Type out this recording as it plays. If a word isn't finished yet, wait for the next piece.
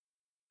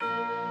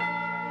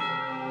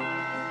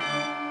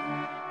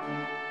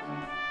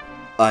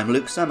I'm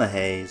Luke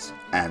Summerhays,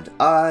 and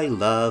I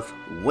love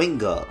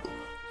Wingull.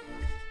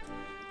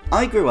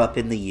 I grew up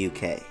in the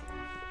UK.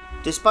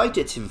 Despite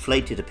its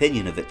inflated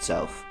opinion of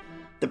itself,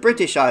 the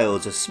British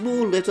Isles are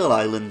small little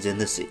islands in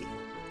the sea.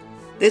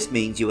 This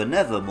means you are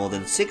never more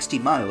than 60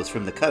 miles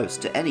from the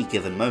coast at any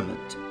given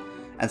moment,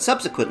 and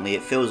subsequently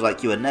it feels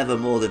like you are never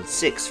more than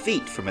 6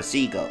 feet from a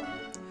seagull.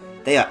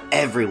 They are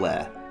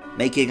everywhere,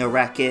 making a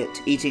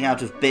racket, eating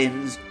out of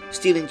bins,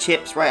 stealing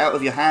chips right out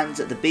of your hands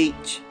at the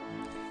beach.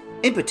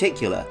 In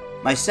particular,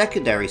 my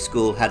secondary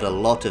school had a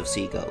lot of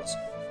seagulls.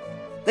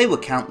 They were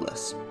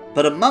countless,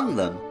 but among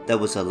them there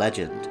was a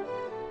legend.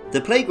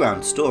 The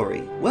playground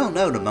story, well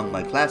known among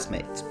my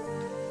classmates,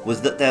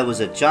 was that there was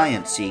a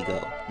giant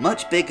seagull,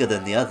 much bigger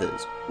than the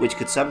others, which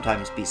could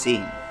sometimes be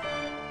seen.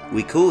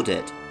 We called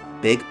it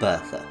Big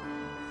Bertha.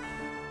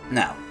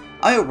 Now,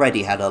 I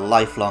already had a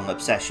lifelong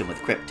obsession with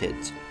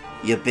cryptids,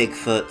 your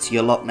Bigfoots,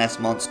 your Loch Ness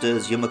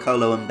Monsters, your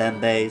Makolo and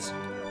Mbembes.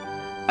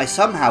 I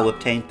somehow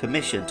obtained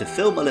permission to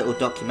film a little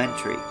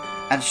documentary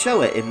and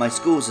show it in my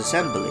school's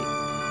assembly,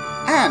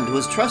 and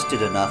was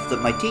trusted enough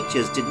that my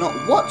teachers did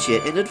not watch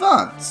it in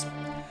advance.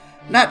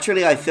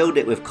 Naturally, I filled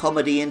it with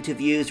comedy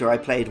interviews where I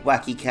played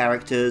wacky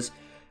characters,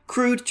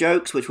 crude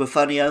jokes which were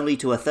funny only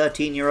to a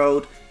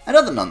 13-year-old, and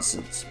other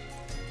nonsense.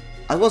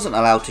 I wasn't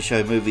allowed to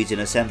show movies in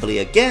assembly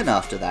again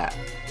after that,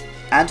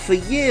 and for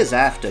years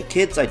after,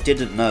 kids I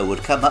didn't know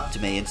would come up to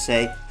me and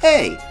say,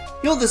 "Hey,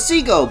 you're the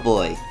Seagull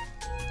Boy!"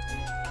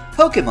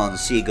 Pokemon's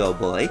Seagull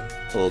Boy,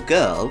 or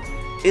girl,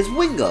 is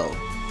Wingull,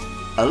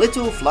 a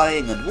little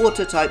flying and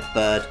water-type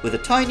bird with a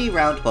tiny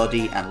round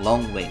body and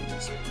long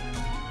wings.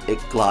 It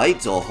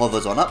glides or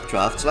hovers on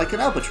updrafts like an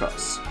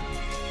albatross.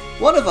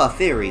 One of our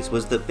theories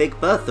was that Big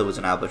Bertha was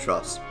an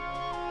albatross,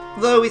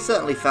 though we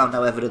certainly found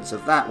no evidence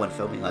of that when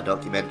filming our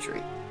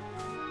documentary.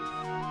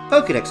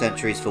 Pokédex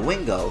entries for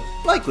Wingull,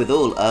 like with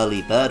all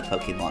early bird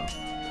Pokemon,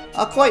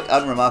 are quite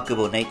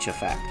unremarkable nature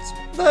facts,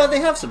 though they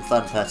have some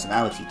fun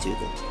personality to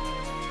them.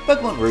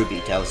 Pokemon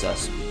Ruby tells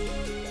us,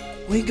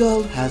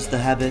 Wingull has the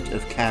habit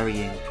of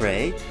carrying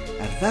prey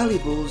and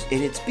valuables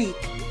in its beak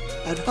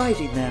and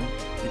hiding them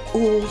in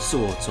all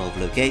sorts of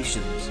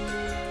locations.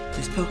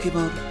 This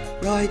Pokemon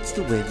rides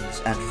the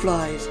winds and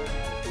flies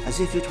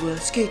as if it were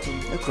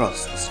skating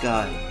across the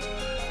sky.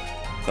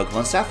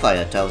 Pokemon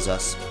Sapphire tells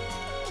us,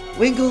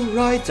 Wingull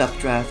rides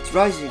updrafts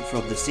rising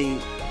from the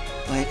sea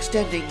by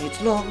extending its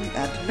long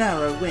and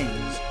narrow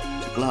wings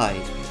to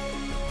glide.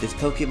 This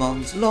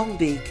Pokemon's long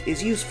beak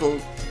is useful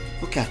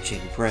for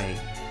catching prey.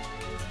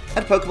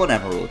 And Pokemon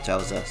Emerald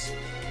tells us,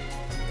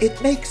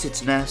 it makes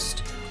its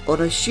nest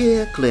on a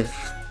sheer cliff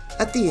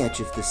at the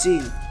edge of the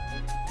sea.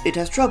 It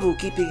has trouble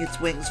keeping its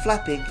wings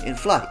flapping in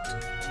flight.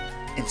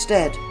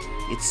 Instead,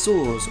 it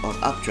soars on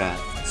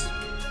updrafts.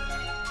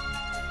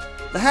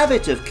 The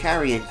habit of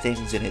carrying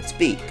things in its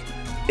beak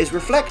is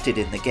reflected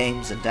in the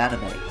games and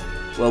anime,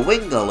 where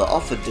Wingull are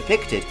often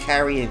depicted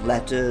carrying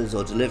letters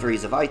or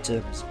deliveries of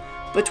items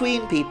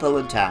between people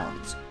and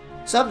towns,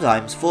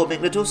 sometimes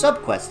forming little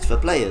subquests for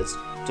players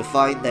to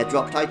find their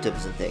dropped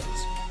items and things.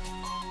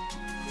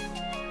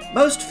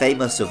 Most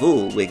famous of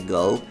all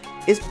Wingull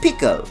is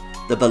Pico,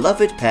 the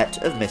beloved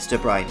pet of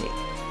Mr. Briny,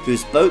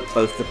 whose boat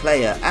both the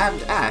player and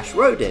Ash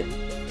rode in.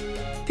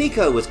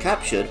 Pico was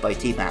captured by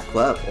Team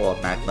Aqua, or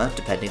Magma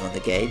depending on the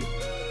game,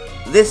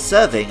 this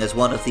serving as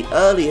one of the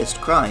earliest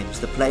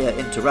crimes the player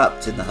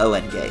interrupts in the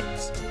Hoenn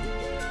games.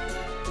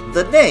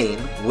 The name,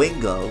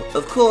 Wingull,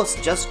 of course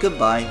just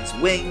combines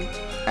wing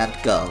and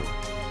gull.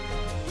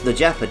 The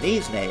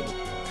Japanese name,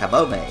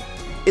 Kamome,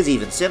 is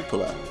even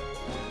simpler.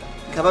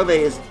 Kamome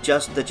is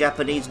just the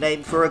Japanese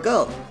name for a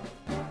gull.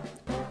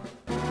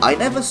 I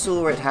never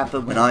saw it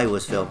happen when I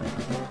was filming,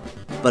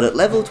 but at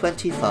level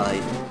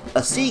 25,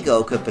 a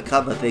seagull can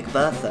become a Big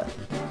Bertha,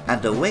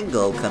 and a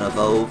Wingull can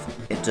evolve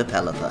into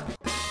Pelipper.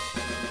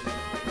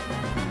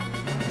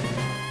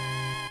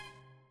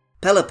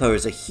 Pelipper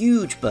is a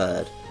huge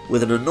bird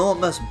with an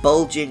enormous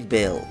bulging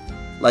bill,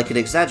 like an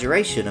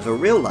exaggeration of a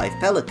real-life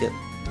pelican.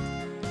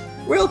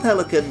 Real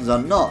pelicans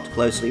are not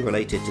closely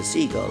related to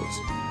seagulls,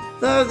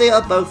 though they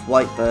are both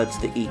white birds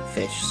that eat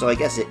fish, so I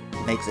guess it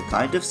makes a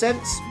kind of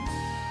sense.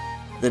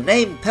 The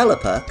name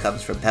Pelipper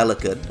comes from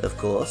pelican, of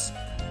course,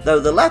 though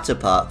the latter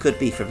part could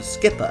be from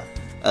skipper,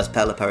 as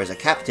Pelipper is a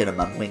captain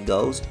among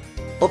Wingulls,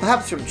 or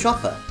perhaps from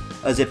chopper,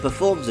 as it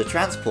performs a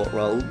transport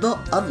role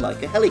not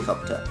unlike a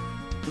helicopter.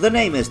 The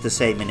name is the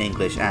same in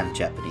English and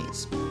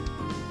Japanese.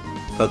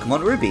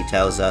 Pokemon Ruby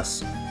tells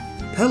us,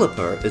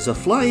 Pelipper is a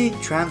flying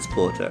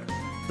transporter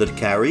that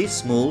carries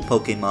small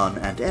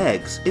Pokemon and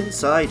eggs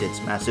inside its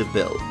massive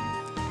bill.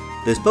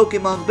 This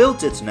Pokemon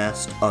builds its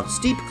nest on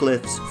steep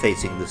cliffs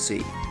facing the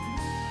sea.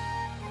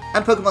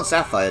 And Pokemon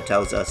Sapphire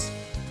tells us,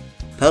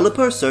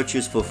 Pelipper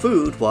searches for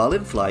food while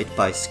in flight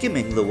by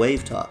skimming the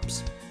wave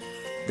tops.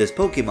 This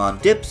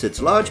Pokemon dips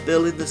its large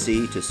bill in the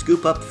sea to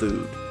scoop up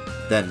food,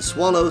 then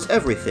swallows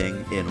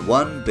everything in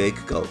one big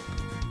gulp.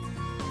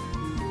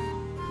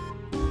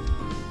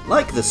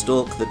 Like the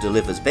stork that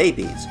delivers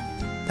babies,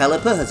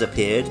 Pelipper has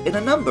appeared in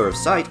a number of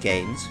side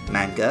games,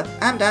 manga,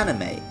 and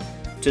anime,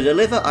 to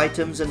deliver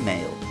items and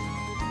mail.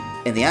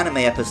 In the anime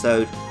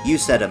episode, You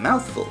Said a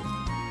Mouthful,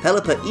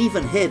 Pelipper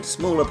even hid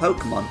smaller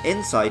Pokemon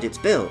inside its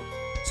bill,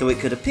 so it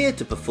could appear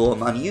to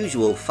perform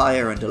unusual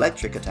fire and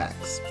electric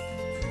attacks.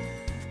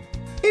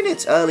 In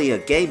its earlier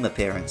game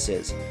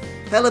appearances,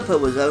 Pelipper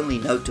was only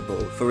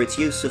notable for its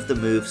use of the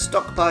moves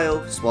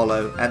Stockpile,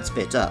 Swallow, and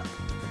Spit Up,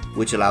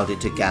 which allowed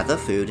it to gather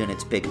food in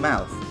its big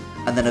mouth,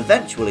 and then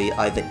eventually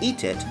either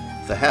eat it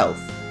for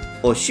health,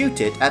 or shoot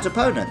it at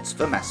opponents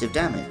for massive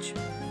damage.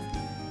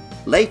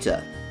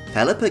 Later,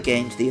 Pelipper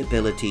gained the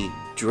ability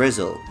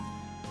Drizzle,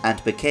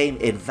 and became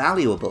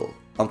invaluable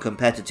on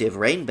competitive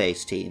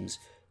rain-based teams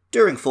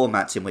during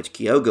formats in which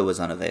Kyogre was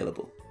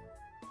unavailable.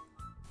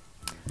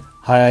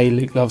 Hi,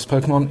 Luke Loves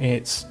Pokemon.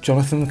 It's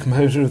Jonathan, the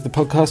composer of the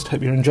podcast.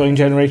 Hope you're enjoying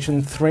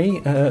Generation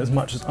 3 as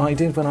much as I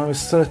did when I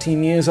was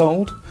 13 years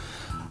old.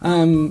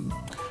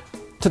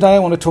 Today I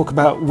want to talk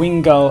about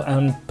Wingull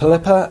and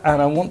Pelipper,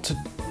 and I want to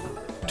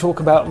talk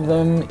about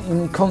them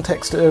in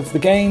context of the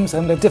games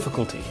and their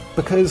difficulty.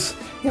 Because,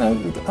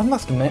 I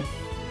must admit,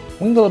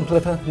 Wingull and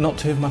Pelipper, not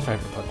two of my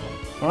favourite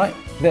Pokemon. Alright?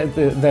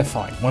 They're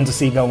fine. One's a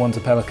seagull, one's a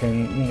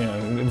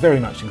pelican, very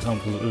much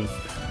examples of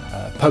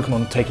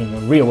Pokemon taking a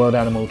real-world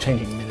animal,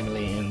 changing it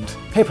minimally, and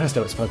hey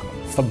presto, it's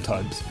Pokemon. Fun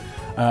times.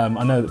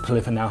 I know that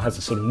Pelipper now has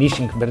a sort of niche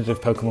and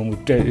competitive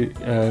Pokemon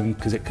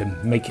because it can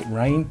make it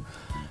rain.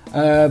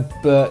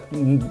 But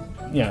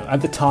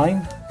at the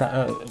time,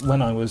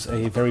 when I was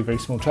a very, very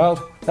small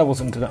child, that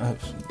wasn't at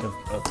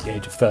the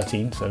age of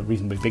 13, so a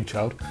reasonably big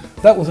child,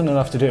 that wasn't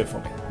enough to do it for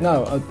me.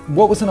 No,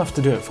 what was enough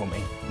to do it for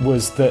me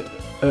was that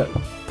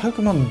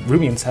Pokemon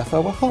Ruby and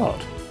Sapphire were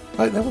hard.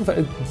 Like, they were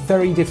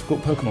very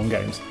difficult Pokemon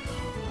games.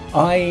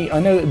 I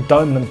know that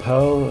Diamond and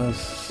Pearl is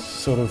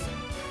sort of...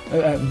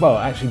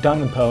 actually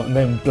Diamond and Pearl and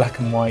then Black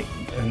and White,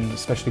 and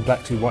especially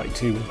Black 2, White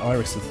 2 with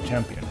Iris as the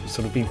champion, has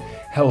sort of been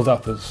held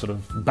up as sort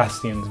of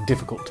bastions of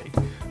difficulty.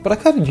 But I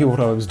kind of knew what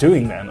I was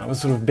doing then. I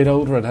was sort of a bit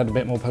older, I'd had a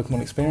bit more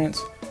Pokemon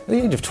experience. At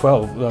the age of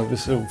 12, I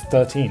was sort of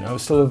 13, I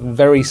was still a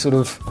very sort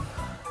of...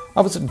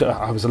 I was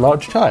a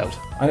large child.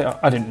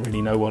 I didn't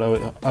really know what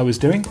I was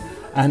doing.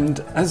 And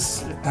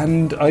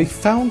I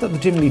found that the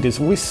gym leaders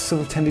always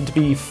sort of tended to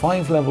be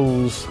 5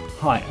 levels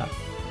higher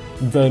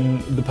than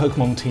the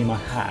Pokemon team I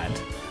had,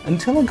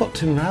 until I got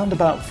to around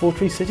about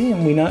Fortree City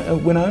and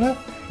Winona.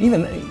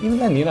 Even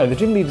then, the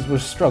gym leaders were a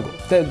struggle.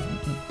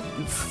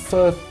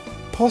 For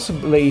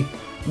possibly,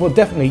 well,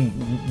 definitely,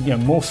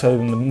 more so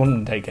than the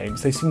modern day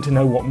games, they seem to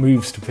know what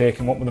moves to pick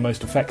and what were the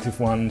most effective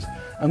ones.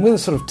 And with a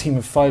sort of team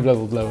of 5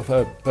 levels lower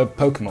per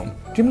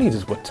Pokemon, gym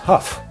leaders were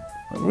tough.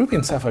 Ruby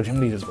and Sapphire gym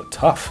leaders were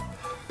tough.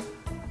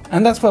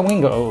 And that's where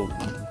Wingull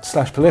 /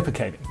 Pelipper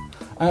came in.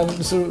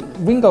 So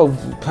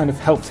Wingull kind of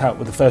helped out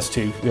with the first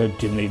two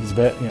gym leaders a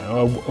bit.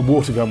 A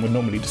water gun would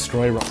normally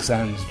destroy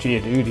Roxanne's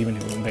Geodude, even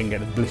if it would then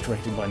get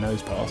obliterated by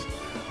Nosepass.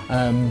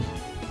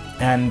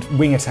 And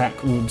Wing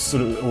Attack would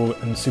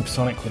and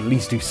Supersonic would at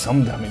least do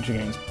some damage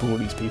against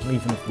Broady's people,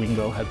 even if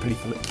Wingull had pretty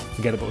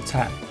forgettable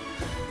attack.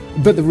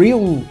 But the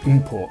real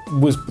import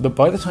was that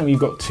by the time you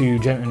got to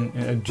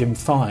Gym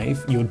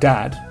 5, your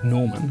dad,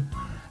 Norman,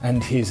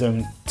 and his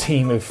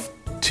team of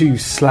 2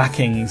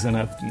 Slackings and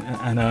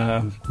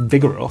a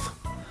Vigoroth,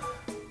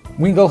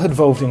 Wingull had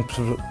evolved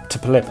into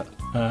Pelipper.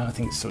 I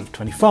think it's sort of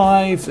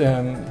 25,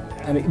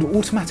 and it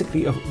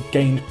automatically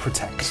gained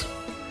Protect.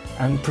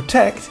 And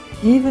Protect,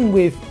 even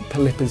with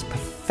Pelipper's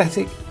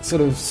pathetic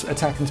sort of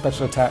attack and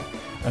special attack,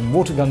 and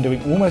Water Gun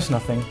doing almost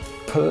nothing,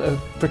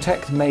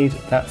 Protect made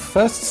that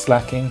first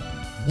Slacking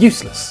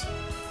useless.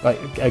 Like,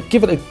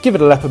 give it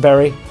a Leper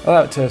Berry,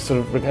 allow it to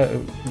sort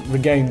of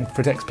regain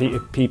Protect's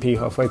PP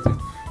halfway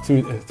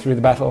through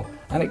the battle,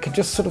 and it could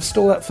just sort of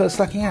stall that first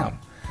Slacking out.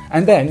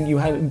 And then you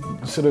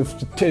had sort of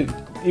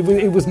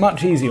it was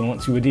much easier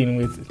once you were dealing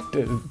with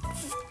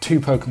 2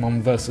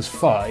 Pokemon versus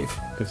 5,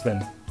 because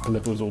then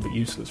Pelipper was all but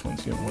useless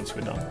once you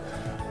were done,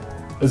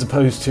 as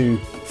opposed to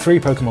 3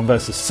 Pokemon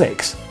versus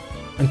 6,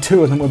 and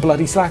 2 of them were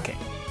bloody Slacking.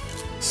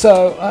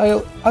 So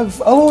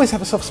I'll always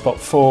have a soft spot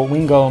for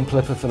Wingull and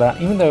Pelipper for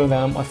that, even though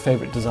they're my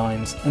favourite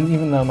designs, and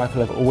even though my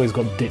Pelipper always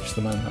got ditched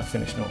the moment I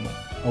finished normal.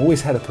 I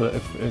always had a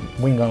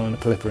Wingull and a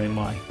Pelipper in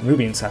my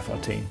Ruby and Sapphire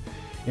team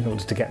in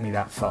order to get me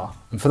that far.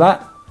 And for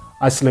that,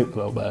 I salute the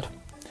little bird.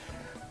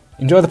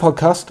 Enjoy the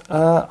podcast.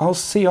 I'll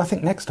see you, I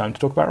think, next time to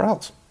talk about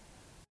Ralts.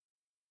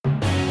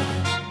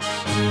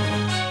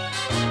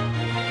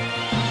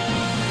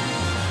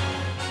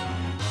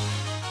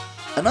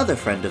 Another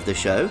friend of the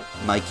show,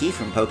 Mikey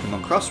from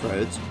Pokemon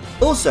Crossroads,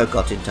 also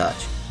got in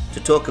touch to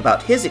talk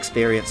about his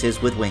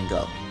experiences with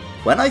Wingull.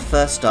 When I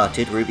first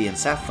started Ruby and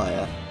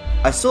Sapphire,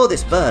 I saw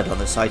this bird on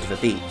the side of a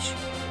beach.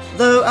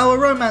 Though our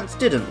romance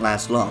didn't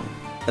last long,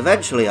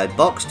 eventually I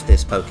boxed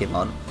this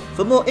Pokemon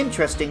for more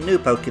interesting new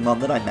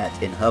Pokemon that I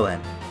met in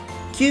Hoenn.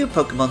 Cue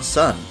Pokemon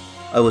Sun.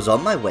 I was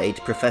on my way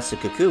to Professor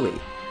Kukui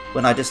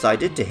when I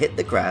decided to hit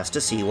the grass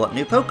to see what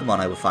new Pokemon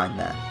I would find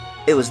there.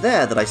 It was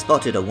there that I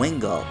spotted a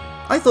Wingull.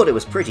 I thought it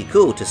was pretty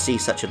cool to see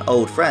such an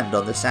old friend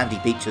on the sandy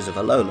beaches of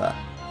Alola,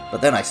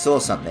 but then I saw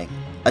something.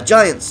 A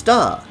giant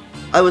star!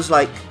 I was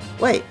like,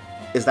 wait,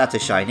 is that a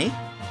shiny?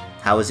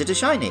 How was it a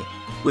shiny?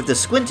 With the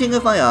squinting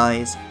of my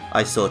eyes,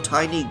 I saw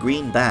tiny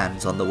green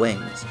bands on the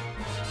wings.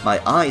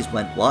 My eyes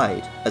went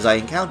wide as I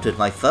encountered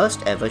my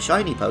first ever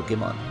shiny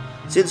Pokemon,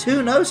 since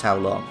who knows how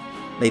long?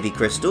 Maybe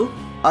Crystal?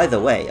 Either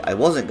way, I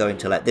wasn't going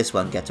to let this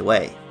one get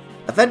away.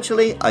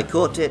 Eventually, I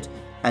caught it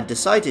and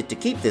decided to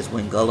keep this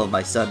Wingull on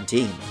my Sun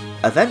team.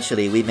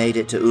 Eventually, we made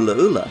it to Ula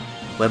Ula,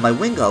 where my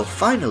Wingull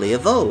finally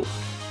evolved.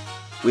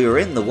 We were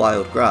in the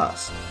wild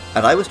grass,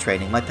 and I was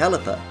training my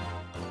Pelipper.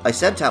 I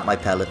sent out my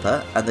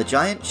Pelipper, and the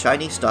giant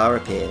shiny star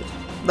appeared,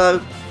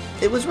 though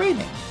it was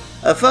raining.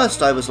 At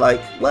first I was like,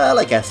 well,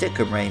 I guess it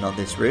can rain on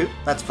this route,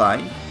 that's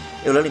fine.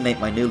 It will only make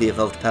my newly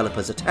evolved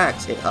Pelipper's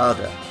attacks hit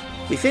harder.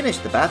 We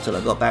finished the battle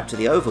and got back to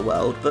the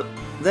overworld, but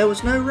there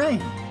was no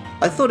rain.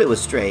 I thought it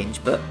was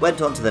strange, but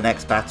went on to the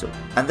next battle,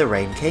 and the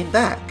rain came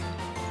back.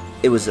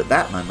 It was at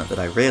that moment that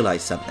I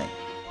realised something.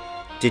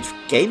 Did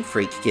Game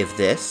Freak give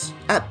this,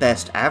 at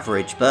best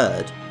average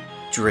bird,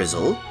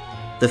 Drizzle?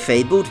 The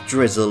fabled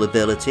Drizzle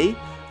ability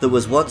that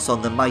was once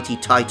on the mighty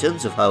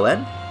Titans of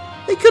Hoenn?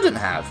 They couldn't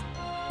have.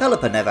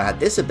 Pelipper never had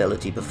this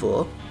ability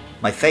before.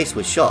 My face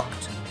was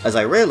shocked as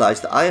I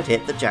realised that I had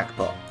hit the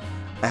jackpot.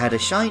 I had a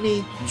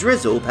shiny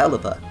Drizzle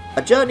Pelipper.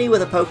 A journey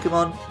with a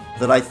Pokemon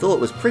that I thought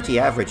was pretty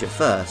average at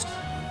first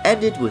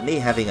ended with me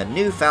having a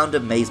newfound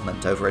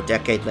amazement over a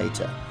decade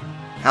later.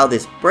 How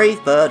this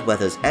brave bird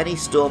weathers any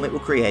storm it will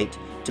create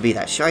to be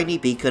that shiny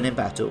beacon in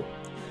battle,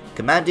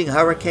 commanding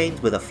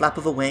hurricanes with a flap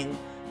of a wing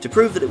to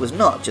prove that it was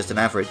not just an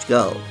average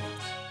girl.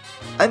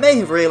 I may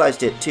have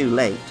realised it too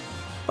late,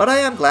 but I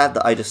am glad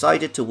that I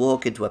decided to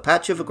walk into a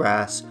patch of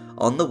grass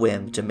on the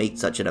whim to meet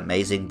such an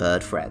amazing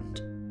bird friend.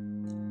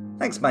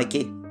 Thanks,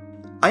 Mikey.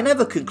 I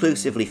never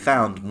conclusively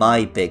found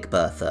my Big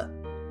Bertha,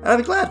 and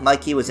I'm glad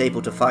Mikey was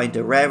able to find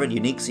a rare and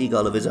unique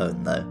seagull of his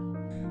own, though.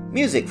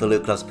 Music for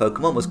Luke Loves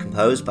Pokemon was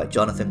composed by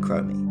Jonathan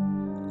Cromie.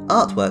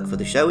 Artwork for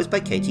the show is by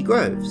Katie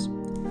Groves.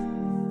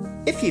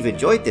 If you've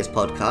enjoyed this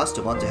podcast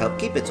and want to help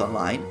keep it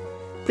online,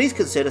 please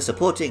consider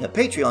supporting at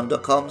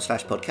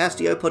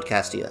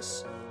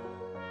patreon.com/podcastio-podcastius.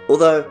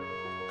 Although,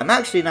 I'm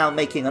actually now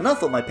making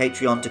enough on my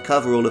Patreon to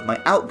cover all of my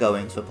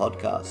outgoings for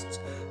podcasts,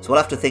 so I'll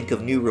have to think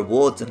of new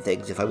rewards and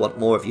things if I want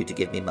more of you to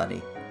give me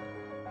money.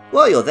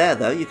 While you're there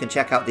though, you can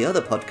check out the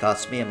other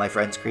podcasts me and my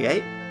friends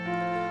create.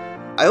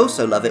 I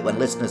also love it when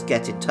listeners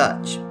get in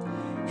touch.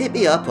 Hit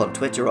me up on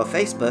Twitter or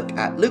Facebook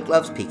at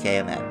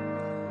LukeLovesPKMN.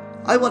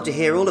 I want to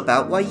hear all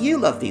about why you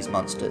love these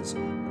monsters,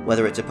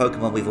 whether it's a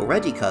Pokemon we've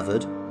already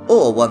covered,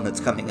 or one that's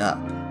coming up.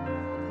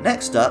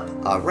 Next up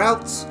are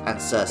Routes and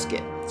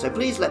Surskit, so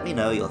please let me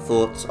know your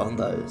thoughts on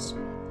those.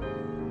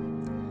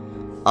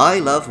 I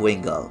love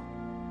Wingull.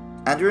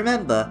 And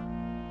remember,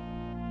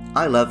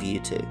 I love you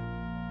too.